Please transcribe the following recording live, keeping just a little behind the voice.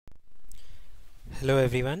Hello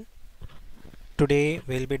everyone. Today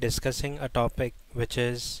we'll be discussing a topic which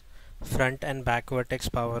is front and back vertex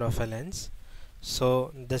power of a lens.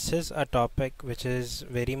 So this is a topic which is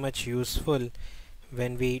very much useful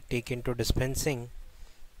when we take into dispensing,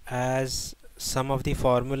 as some of the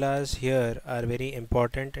formulas here are very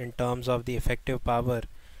important in terms of the effective power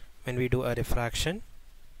when we do a refraction.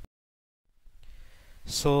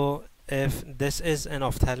 So if this is an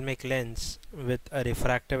ophthalmic lens with a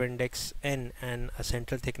refractive index n and a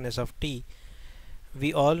central thickness of t,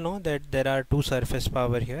 we all know that there are two surface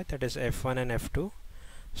power here, that is f1 and f2.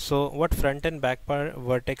 So what front and back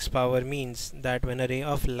vertex power means, that when a ray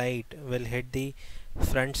of light will hit the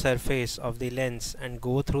front surface of the lens and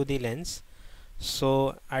go through the lens,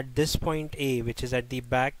 so at this point A, which is at the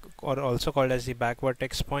back, or also called as the back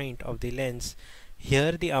vertex point of the lens,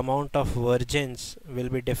 here the amount of divergence will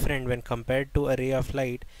be different when compared to a ray of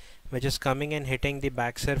light which is coming and hitting the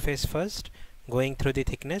back surface first, going through the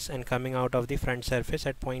thickness and coming out of the front surface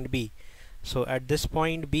at point B. So at this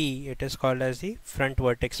point B, it is called as the front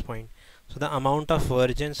vertex point. So the amount of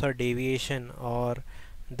divergence or deviation or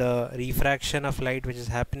the refraction of light which is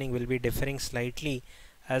happening will be differing slightly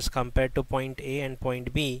as compared to point A and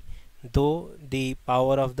point B, though the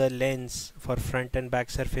power of the lens for front and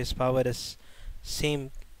back surface power is same,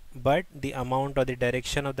 but the amount or the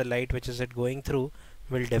direction of the light which is it going through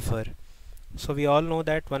will differ. So we all know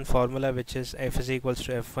that one formula which is F is equals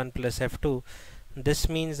to F1 plus F2. This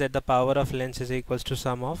means that the power of lens is equals to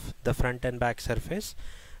sum of the front and back surface.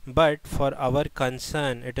 But for our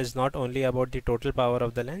concern, it is not only about the total power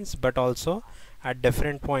of the lens, but also at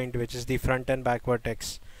different point, which is the front and back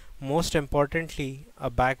vertex. Most importantly, a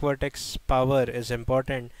back vertex power is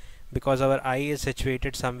important because our eye is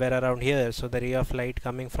situated somewhere around here. So the ray of light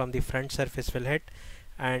coming from the front surface will hit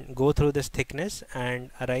and go through this thickness and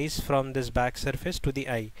arise from this back surface to the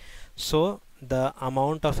eye. So the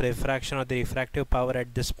amount of refraction or the refractive power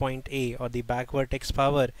at this point A, or the back vertex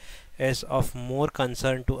power, is of more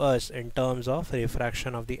concern to us in terms of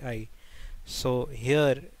refraction of the eye. So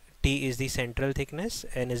here T is the central thickness,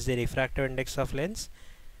 N is the refractive index of lens.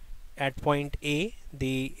 At point A,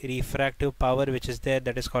 the refractive power which is there,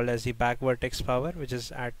 that is called as the back vertex power, which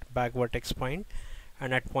is at back vertex point,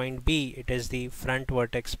 and at point B it is the front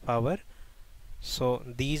vertex power. So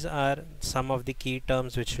these are some of the key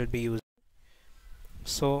terms which will be used.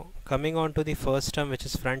 So coming on to the first term, which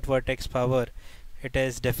is front vertex power, it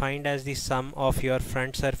is defined as the sum of your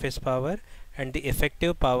front surface power and the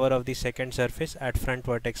effective power of the second surface at front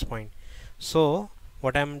vertex point. So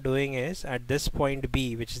what I'm doing is, at this point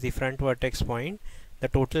B, which is the front vertex point, the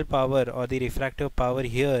total power or the refractive power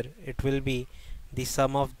here, it will be the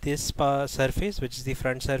sum of this surface, which is the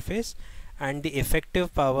front surface, and the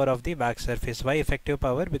effective power of the back surface. Why effective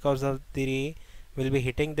power? Because of the ray will be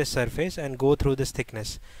hitting this surface and go through this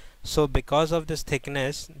thickness. So because of this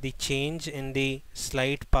thickness, the change in the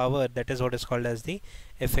slight power, that is what is called as the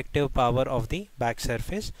effective power of the back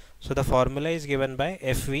surface. So the formula is given by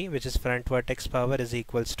Fv, which is front vertex power, is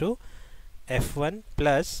equals to F1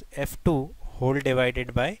 plus F2 whole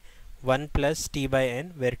divided by 1 plus T by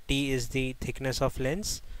N, where T is the thickness of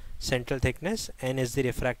lens, central thickness, N is the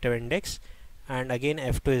refractive index, and again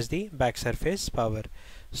F2 is the back surface power.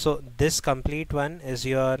 So this complete one is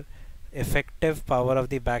your effective power of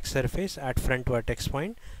the back surface at front vertex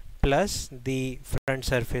point plus the front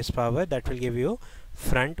surface power, that will give you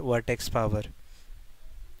front vertex power.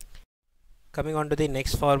 Coming on to the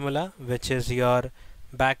next formula, which is your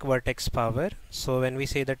back vertex power. So when we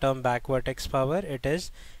say the term back vertex power, it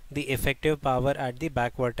is the effective power at the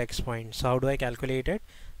back vertex point. So how do I calculate it?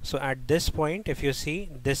 So at this point, if you see,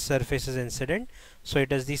 this surface is incident, so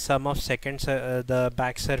it is the sum of the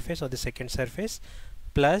back surface or the second surface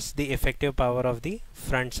plus the effective power of the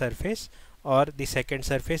front surface or the second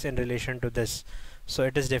surface in relation to this. So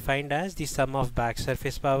it is defined as the sum of back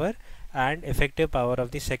surface power and effective power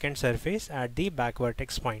of the second surface at the back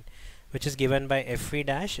vertex point, which is given by Fv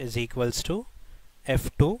dash is equals to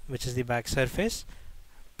F2, which is the back surface,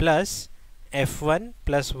 plus F1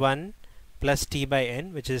 plus 1 plus T by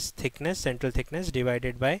N, which is thickness, central thickness,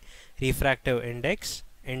 divided by refractive index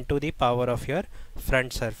into the power of your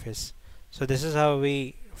front surface. So this is how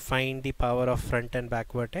we find the power of front and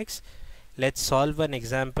back vertex. Let's solve an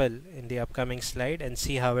example in the upcoming slide and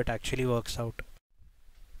see how it actually works out.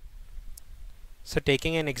 So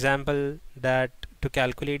taking an example that to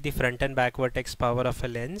calculate the front and back vertex power of a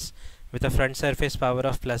lens with a front surface power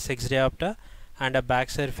of plus 6 diopter and a back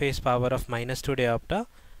surface power of minus 2 diopter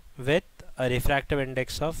with a refractive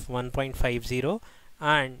index of 1.50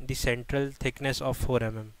 and the central thickness of 4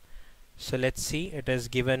 mm. So let's see, it is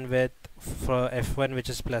given with for f1 which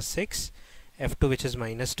is plus 6, f2 which is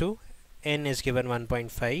minus 2, n is given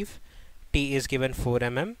 1.5, t is given 4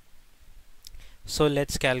 mm. So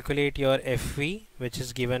let's calculate your Fv, which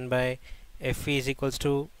is given by Fv is equals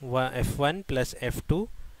to f1 plus f2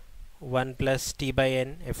 1 plus t by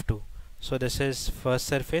n f2. So this is first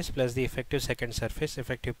surface plus the effective second surface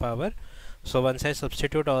effective power. So once I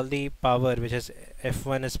substitute all the power, which is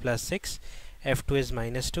f1 is plus 6, f2 is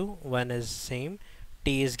minus 2, 1 is same,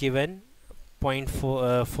 t is given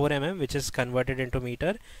 0.4 4 mm, which is converted into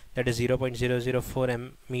meter, that is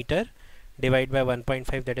 0.004 meter, divided by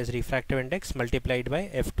 1.5, that is refractive index, multiplied by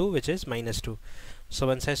f2, which is minus 2. So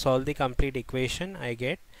once I solve the complete equation, I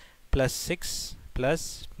get plus 6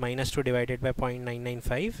 plus minus 2 divided by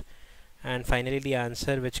 0.995, and finally the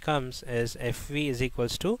answer which comes is Fv is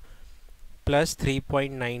equals to plus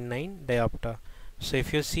 3.99 diopter. So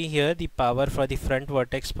if you see here, the power for the front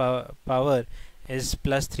vertex power is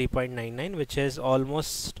plus 3.99, which is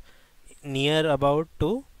almost near about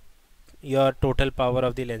to your total power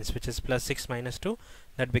of the lens, which is plus 6 minus 2,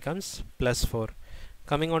 that becomes plus 4.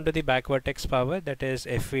 Coming on to the back vertex power, that is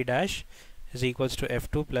Fv dash is equals to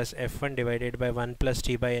f2 plus f1 divided by 1 plus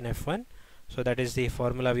t by n f1. So that is the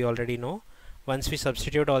formula we already know. Once we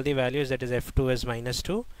substitute all the values, that is f2 is minus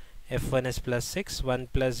 2, f1 is plus 6, 1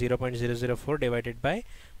 plus 0.004 divided by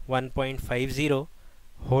 1.50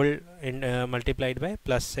 whole in multiplied by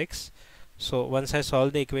plus 6. So once I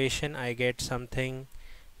solve the equation, I get something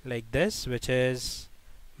like this, which is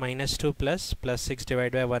minus 2 plus 6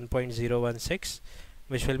 divided by 1.016,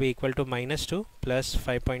 which will be equal to minus 2 plus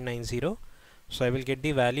 5.90. So I will get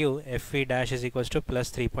the value Fv dash is equals to plus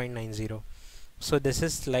 3.90. So this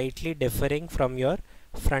is slightly differing from your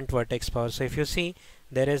front vertex power. So if you see,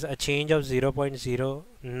 there is a change of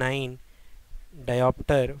 0.09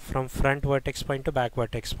 diopter from front vertex point to back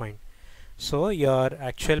vertex point. So your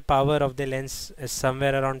actual power of the lens is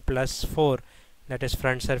somewhere around plus 4, that is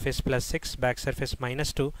front surface plus 6, back surface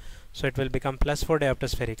minus 2. So it will become plus 4 diopter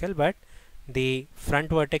spherical, but the front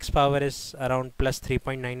vertex power is around plus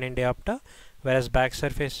 3.99 diopter, whereas back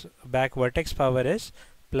vertex power is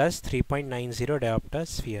plus 3.90 diopter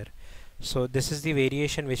sphere. So this is the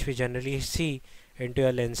variation which we generally see into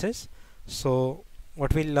your lenses. So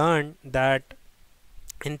what we learned, that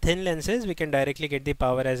in thin lenses we can directly get the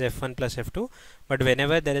power as f1 plus f2, but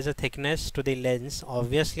whenever there is a thickness to the lens,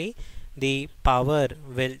 obviously the power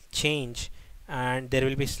will change and there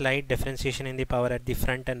will be slight differentiation in the power at the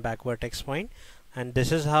front and back vertex point, and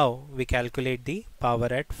this is how we calculate the power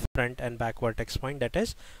at front and back vertex point, that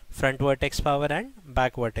is front vertex power and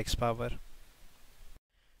back vertex power.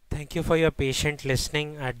 Thank you for your patient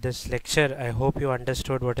listening at this lecture. I hope you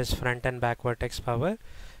understood what is front and back vertex power.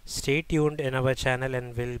 Stay tuned in our channel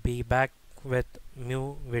and we'll be back with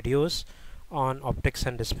new videos on optics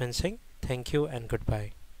and dispensing. Thank you and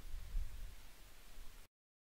goodbye.